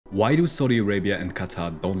Why do Saudi Arabia and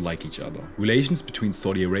Qatar don't like each other? Relations between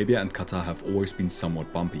Saudi Arabia and Qatar have always been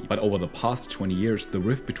somewhat bumpy, but over the past 20 years the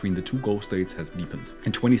rift between the two Gulf states has deepened.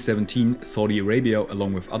 In 2017, Saudi Arabia,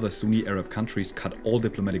 along with other Sunni Arab countries, cut all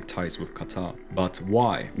diplomatic ties with Qatar. But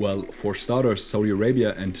why? Well, for starters, Saudi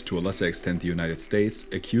Arabia, and to a lesser extent the United States,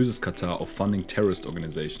 accuses Qatar of funding terrorist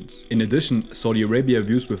organizations. In addition, Saudi Arabia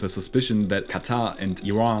views with a suspicion that Qatar and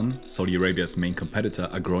Iran, Saudi Arabia's main competitor,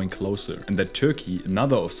 are growing closer, and that Turkey,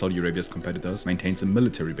 another of Saudi Arabia's competitors, maintains a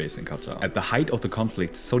military base in Qatar. At the height of the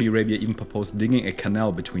conflict, Saudi Arabia even proposed digging a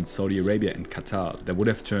canal between Saudi Arabia and Qatar that would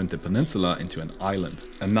have turned the peninsula into an island.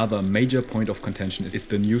 Another major point of contention is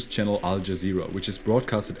the news channel Al Jazeera, which is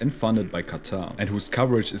broadcasted and funded by Qatar, and whose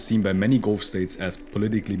coverage is seen by many Gulf states as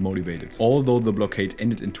politically motivated. Although the blockade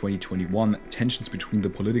ended in 2021, tensions between the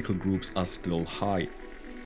political groups are still high.